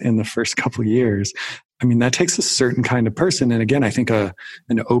 times in the first couple of years. I mean, that takes a certain kind of person. And again, I think an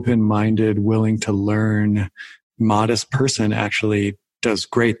open-minded, willing to learn, modest person actually does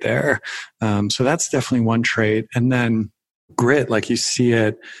great there. So that's definitely one trait. And then grit, like you see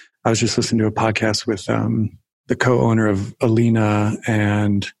it. I was just listening to a podcast with the co-owner of Alina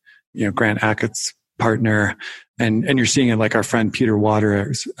and Grant Achat's partner, and you're seeing it, like our friend Peter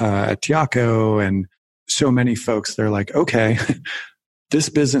Waters at Tiaco, and so many folks. They're like, okay, this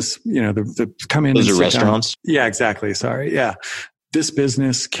business, the come in. Those are restaurants. Down. Yeah, exactly. Sorry. Yeah, this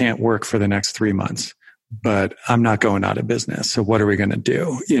business can't work for the next 3 months, but I'm not going out of business. So what are we going to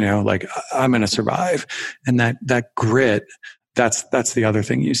do? Like I'm going to survive, and that grit. That's the other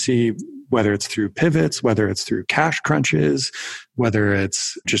thing you see, whether it's through pivots, whether it's through cash crunches, whether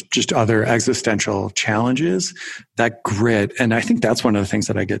it's just other existential challenges, that grit. And I think that's one of the things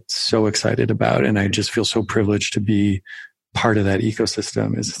that I get so excited about. And I just feel so privileged to be part of that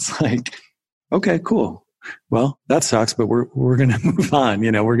ecosystem. Is it's like, okay, cool. Well, that sucks, but we're going to move on.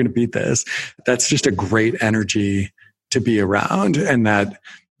 We're going to beat this. That's just a great energy to be around. And that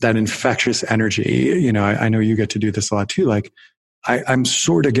infectious energy, I know you get to do this a lot too. Like I'm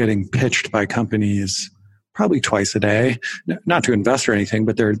sort of getting pitched by companies probably twice a day, not to invest or anything,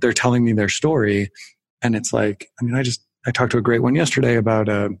 but they're telling me their story. And it's like, I talked to a great one yesterday about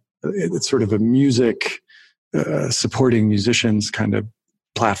it's sort of a music, supporting musicians kind of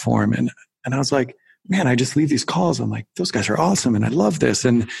platform. And I was like, man, I just leave these calls. I'm like, those guys are awesome. And I love this.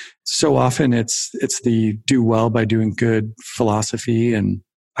 And so often it's the do well by doing good philosophy. And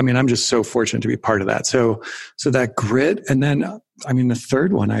I'm just so fortunate to be part of that. So that grit. And then, the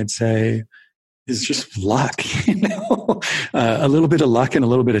third one I'd say is just luck, a little bit of luck and a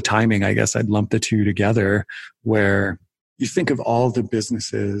little bit of timing. I guess I'd lump the two together, where you think of all the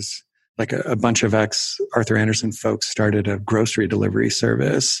businesses, like a bunch of ex-Arthur Andersen folks started a grocery delivery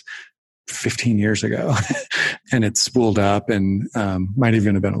service 15 years ago and it spooled up and might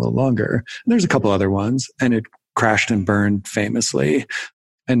even have been a little longer. And there's a couple other ones, and it crashed and burned famously.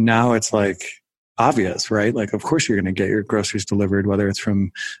 And now it's like obvious, right? Like, of course you're going to get your groceries delivered, whether it's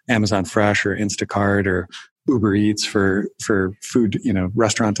from Amazon Fresh or Instacart or Uber Eats for food,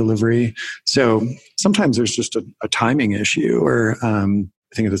 restaurant delivery. So sometimes there's just a timing issue. Or I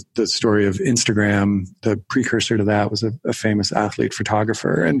think of the story of Instagram. The precursor to that was a famous athlete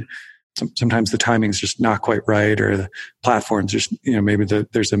photographer. And sometimes the timing's just not quite right, or the platform's just, maybe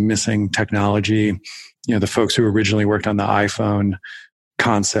there's a missing technology. The folks who originally worked on the iPhone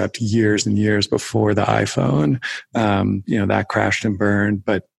concept years and years before the iPhone, that crashed and burned,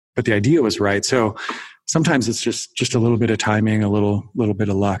 but the idea was right. So sometimes it's just a little bit of timing, a little bit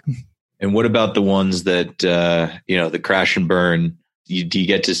of luck. And what about the ones that, the crash and burn? Do you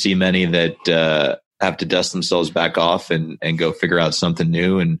get to see many that have to dust themselves back off and go figure out something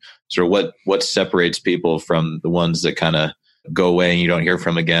new? And sort of what separates people from the ones that kind of go away and you don't hear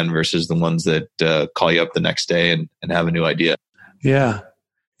from again versus the ones that call you up the next day and have a new idea? Yeah.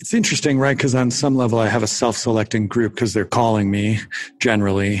 It's interesting, right? Because on some level, I have a self-selecting group because they're calling me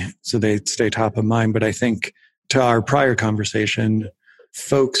generally, so they stay top of mind. But I think to our prior conversation,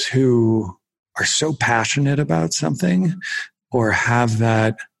 folks who are so passionate about something or have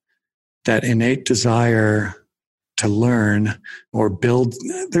that innate desire to learn or build,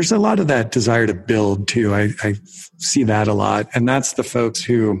 there's a lot of that desire to build too. I see that a lot. And that's the folks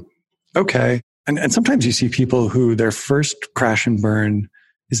who, okay. And sometimes you see people who their first crash and burn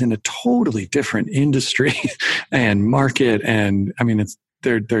is in a totally different industry and market. And it's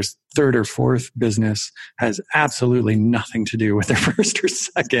their third or fourth business has absolutely nothing to do with their first or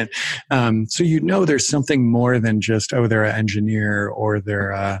second. So there's something more than just, they're an engineer or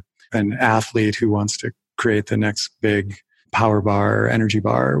they're an athlete who wants to create the next big power bar or energy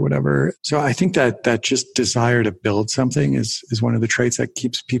bar or whatever. So I think that just desire to build something is one of the traits that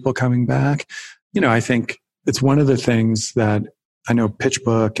keeps people coming back. I think it's one of the things that I know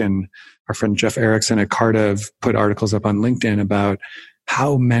PitchBook and our friend Jeff Erickson at Carta have put articles up on LinkedIn about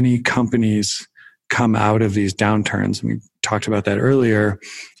how many companies come out of these downturns. We talked about that earlier.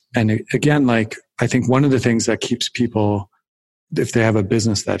 And again, like, I think one of the things that keeps people, if they have a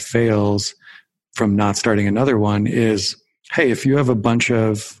business that fails, from not starting another one is, hey, if you have a bunch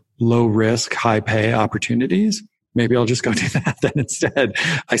of low risk, high pay opportunities, maybe I'll just go do that then instead.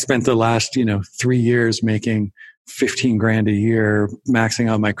 I spent the last, 3 years making 15 grand a year, maxing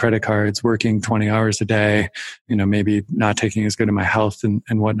out my credit cards, working 20 hours a day, maybe not taking as good of my health and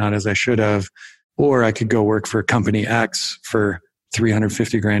whatnot as I should have. Or I could go work for company X for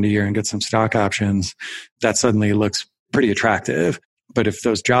 350 grand a year and get some stock options. That suddenly looks pretty attractive. But if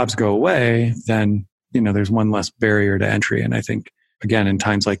those jobs go away, then, there's one less barrier to entry. And I think, again, in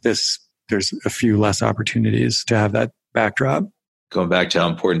times like this, there's a few less opportunities to have that backdrop. Going back to how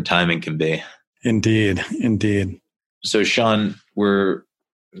important timing can be. Indeed. So, Sean, we're,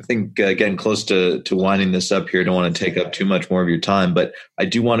 I think, getting close to winding this up here. I don't want to take up too much more of your time, but I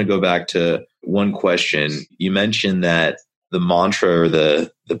do want to go back to one question. You mentioned that the mantra or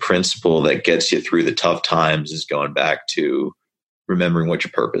the principle that gets you through the tough times is going back to remembering what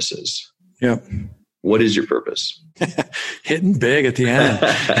your purpose is. Yep. What is your purpose? Hitting big at the end.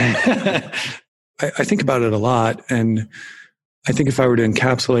 I think about it a lot. And I think if I were to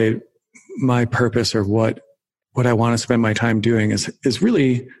encapsulate my purpose or what I want to spend my time doing is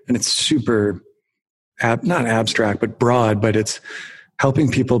really, and it's super, not abstract, but broad, but it's helping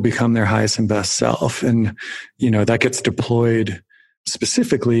people become their highest and best self. And, that gets deployed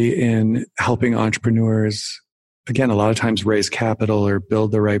specifically in helping entrepreneurs, again, a lot of times raise capital or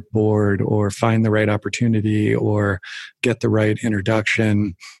build the right board or find the right opportunity or get the right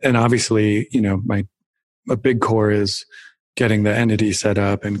introduction. And obviously, a big core is getting the entity set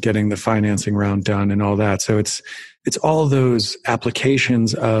up and getting the financing round done and all that. So it's all those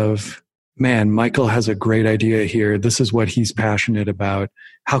applications of, man, Michael has a great idea here. This is what he's passionate about.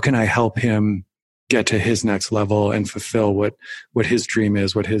 How can I help him get to his next level and fulfill what his dream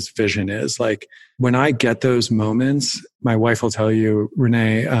is, what his vision is? Like, when I get those moments, my wife will tell you,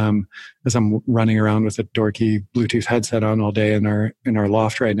 Renee, as I'm running around with a dorky Bluetooth headset on all day in our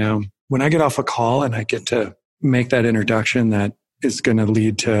loft right now, when I get off a call and I get to make that introduction that is going to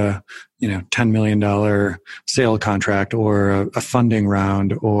lead to, $10 million sale contract or a funding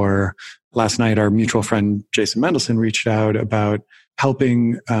round. Or last night, our mutual friend, Jason Mendelson, reached out about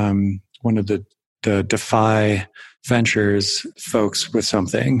helping one of the Defy Ventures folks with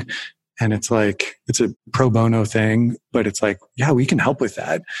something. And it's like, it's a pro bono thing, but it's like, yeah, we can help with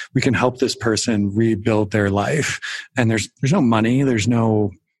that. We can help this person rebuild their life. And there's no money. There's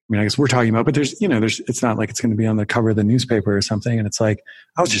no, I guess we're talking about, but it's not like it's going to be on the cover of the newspaper or something. And it's like,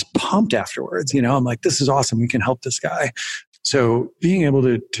 I was just pumped afterwards. I'm like, this is awesome. We can help this guy. So being able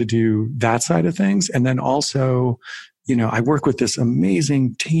to do that side of things. And then also, I work with this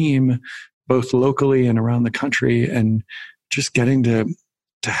amazing team, both locally and around the country, and just getting to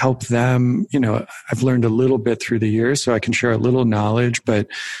help them. I've learned a little bit through the years, so I can share a little knowledge, but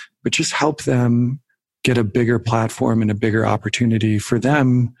just help them get a bigger platform and a bigger opportunity for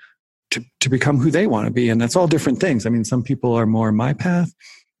them to become who they want to be. And that's all different things. I mean, some people are more my path.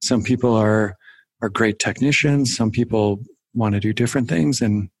 Some people are great technicians. Some people want to do different things.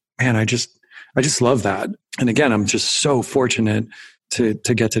 And man, I just love that. And again, I'm just so fortunate to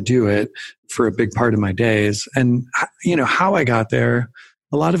get to do it for a big part of my days. And how I got there,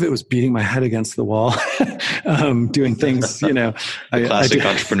 a lot of it was beating my head against the wall, doing things, the classic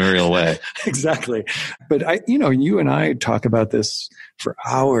entrepreneurial way. Exactly. But you and I talk about this for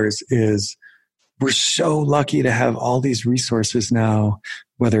hours, is we're so lucky to have all these resources now,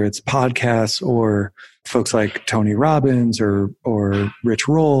 whether it's podcasts or folks like Tony Robbins or Rich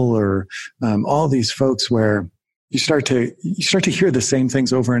Roll or all these folks where you start to hear the same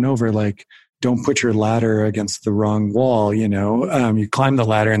things over and over, like, don't put your ladder against the wrong wall. You climb the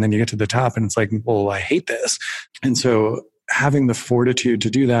ladder and then you get to the top and it's like, well, I hate this. And so having the fortitude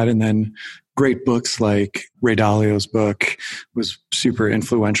to do that, and then great books like Ray Dalio's book was super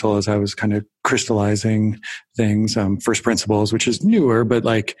influential as I was kind of crystallizing things. First Principles, which is newer, but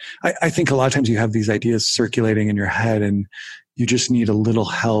like, I think a lot of times you have these ideas circulating in your head and you just need a little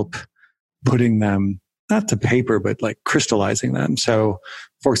help putting them, not to paper, but like crystallizing them. So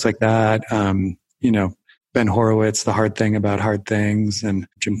folks like that, Ben Horowitz, The Hard Thing About Hard Things, and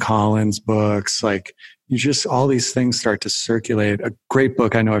Jim Collins books. Like, you just, all these things start to circulate. A great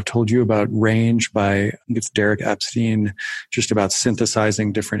book I know I've told you about, Range, by, I think it's Derek Epstein, just about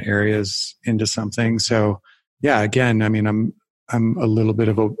synthesizing different areas into something. So yeah, again, I mean, I'm a little bit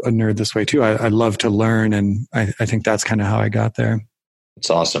of a nerd this way too. I love to learn, and I think that's kind of how I got there. It's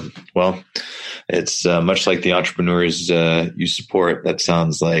awesome. Well, it's much like the entrepreneurs you support. That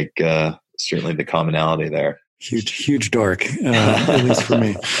sounds like certainly the commonality there. Huge dork, at least for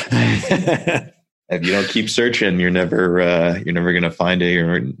me. If you don't keep searching, you're never going to find it.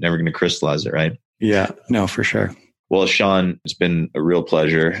 You're never going to crystallize it, right? Yeah, no, for sure. Well, Sean, it's been a real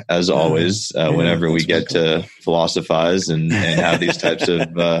pleasure, as always, whenever we get to philosophize and have these types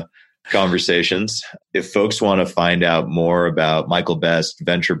of conversations. If folks want to find out more about Michael Best,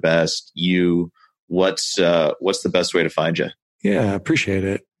 VentureBest, you, what's the best way to find you? Yeah, appreciate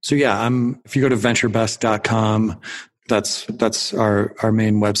it. So yeah, if you go to venturebest.com, that's our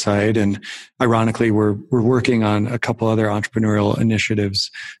main website. And ironically, we're working on a couple other entrepreneurial initiatives.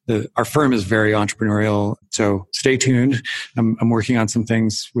 Our firm is very entrepreneurial, so stay tuned. I'm working on some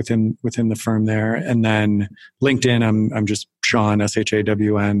things within the firm there. And then LinkedIn, I'm just Shawn,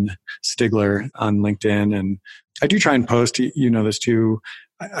 SHAWN Stigler on LinkedIn. And I do try and post, you know this too.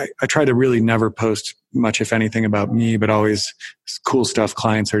 I try to really never post much, if anything, about me, but always cool stuff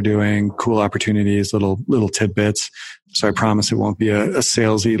clients are doing, cool opportunities, little tidbits. So I promise it won't be a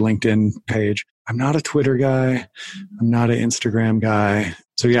salesy LinkedIn page. I'm not a Twitter guy. I'm not an Instagram guy.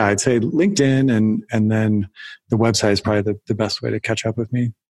 So yeah, I'd say LinkedIn and then the website is probably the best way to catch up with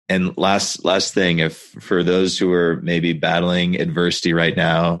me. And last thing, if for those who are maybe battling adversity right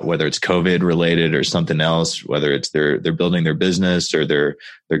now, whether it's COVID related or something else, whether it's they're building their business or they're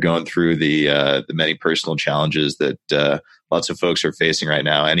going through the many personal challenges that lots of folks are facing right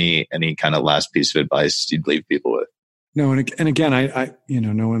now, any kind of last piece of advice you'd leave people with? No, and again, I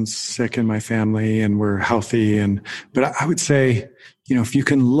no one's sick in my family and we're healthy, but I would say, if you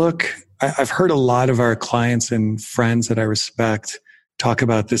can look, I've heard a lot of our clients and friends that I respect talk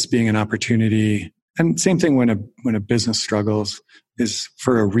about this being an opportunity. And same thing when a business struggles, is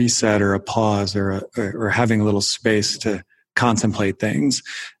for a reset or a pause or having a little space to contemplate things.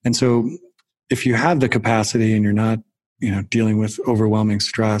 And so if you have the capacity and you're not, dealing with overwhelming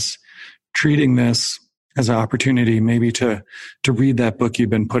stress, treating this as an opportunity maybe to read that book you've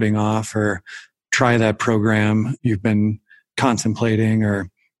been putting off, or try that program you've been contemplating, or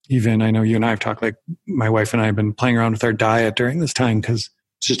even, I know you and I have talked, like my wife and I have been playing around with our diet during this time because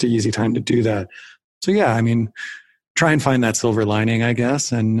it's just an easy time to do that. So yeah, I mean, try and find that silver lining, I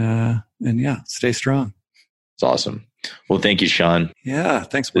guess. And yeah, stay strong. It's awesome. Well, thank you, Shawn. Yeah.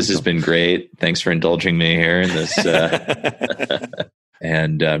 Thanks. This has been great. Thanks for indulging me here in this.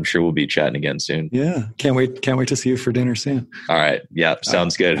 And I'm sure we'll be chatting again soon. Yeah. Can't wait to see you for dinner soon. All right. Yeah.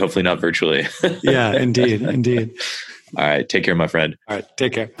 Sounds good. Hopefully not virtually. Yeah, indeed. All right. Take care, my friend. All right.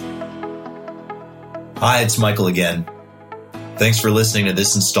 Take care. Hi, it's Michael again. Thanks for listening to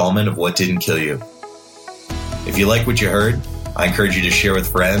this installment of What Didn't Kill You. If you like what you heard, I encourage you to share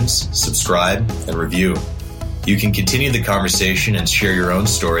with friends, subscribe, and review. You can continue the conversation and share your own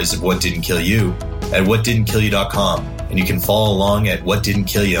stories of what didn't kill you at whatdidn'tkill.com, and you can follow along at What Didn't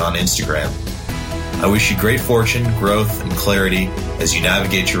Kill You on Instagram. I wish you great fortune, growth, and clarity as you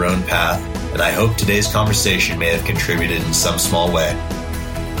navigate your own path, and I hope today's conversation may have contributed in some small way.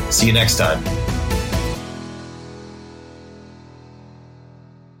 See you next time.